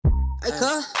Hey,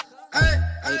 cuz. Hey,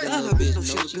 that little bitch know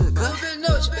she good, cuz.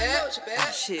 Know she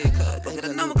bad. Shit, cuz. Go get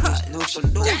a number, cuz. Know she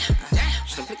do bad. it.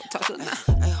 So we can talk to her now.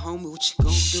 Hey, homie, what you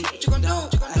gon' do? What you gon' do?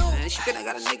 Man, she been I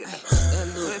got a nigga. That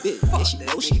little bitch, yeah, she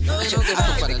know she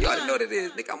good. You already know what it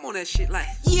is, nigga. I'm on that shit like.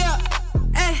 Yeah.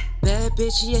 Hey. Bad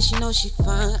bitch, yeah, she know she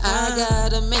fine. I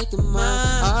gotta make it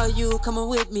mine. Are you coming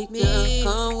with me, girl?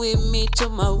 Come with me to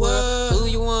my world. Do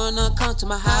you wanna come to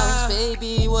my house?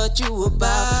 Baby, what you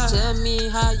about? Tell me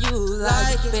how you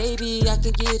like it. Baby, I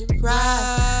can get it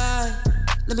right.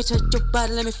 Let me touch your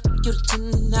body, let me fuck you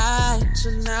tonight.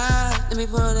 Let me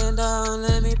pull it down,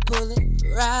 let me pull it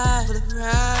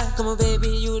right. Come on, baby,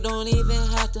 you don't even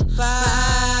have to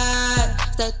fight.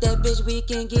 Stack that bitch, we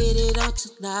can get it on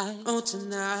tonight.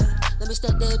 Let me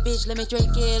stack that bitch, let me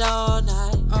drink it all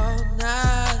night.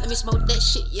 Let me smoke that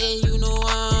shit, yeah, you know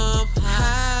I'm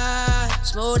high.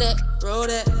 Smoke that, roll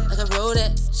that, like I roll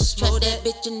that. Trap that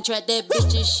bitch and trap that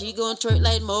bitch and she gon' twerk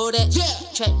like mo that.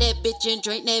 Trap that bitch and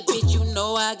drink that bitch, you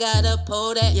know I gotta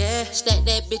pull that. Stack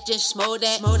that bitch and smoke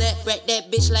that. Rack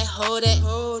that bitch like hold that.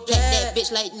 Cat that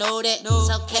bitch like know that.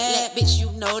 South cat that bitch,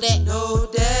 you know that.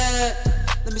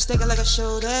 Let me stack it like I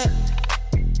show that.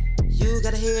 You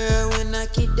gotta hear when I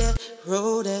keep that.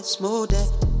 Roll that, smoke that.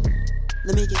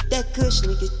 Let me get that kush, let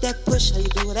me get that push. How you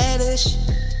do that ish?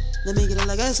 Let me get it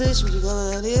like I said. What you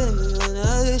gonna do? You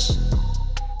gonna ish?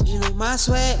 You know my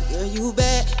swag, girl, you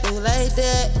bad. Do you like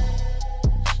that?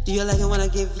 Do you like it when I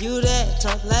give you that?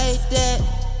 Talk like that.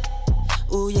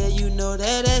 Ooh yeah, you know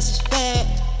that ass is fat.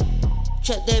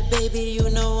 Trap that baby, you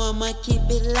know I'ma keep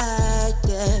it like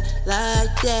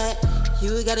that.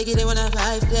 You gotta get it when I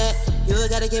vibe that. You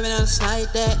gotta give it when I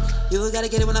slide that. You gotta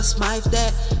get it when I smite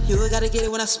that. You gotta get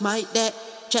it when I smite that.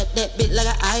 Trap that bitch like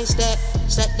I ice that.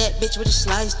 Stack that bitch with you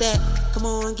slice that. Come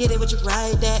on, get it with you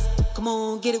ride that. Come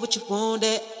on, get it what you want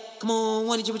that. Come on,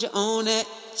 wanted you with your own that.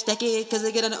 Stack it cause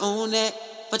they get on the own that.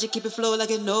 But you keep it flow like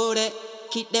you know that.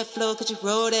 Keep that flow cause you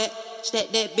roll that. Stack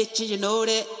that bitch and you know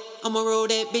that. I'ma roll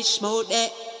that bitch, smoke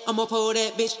that. I'ma pour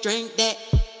that bitch, drink that.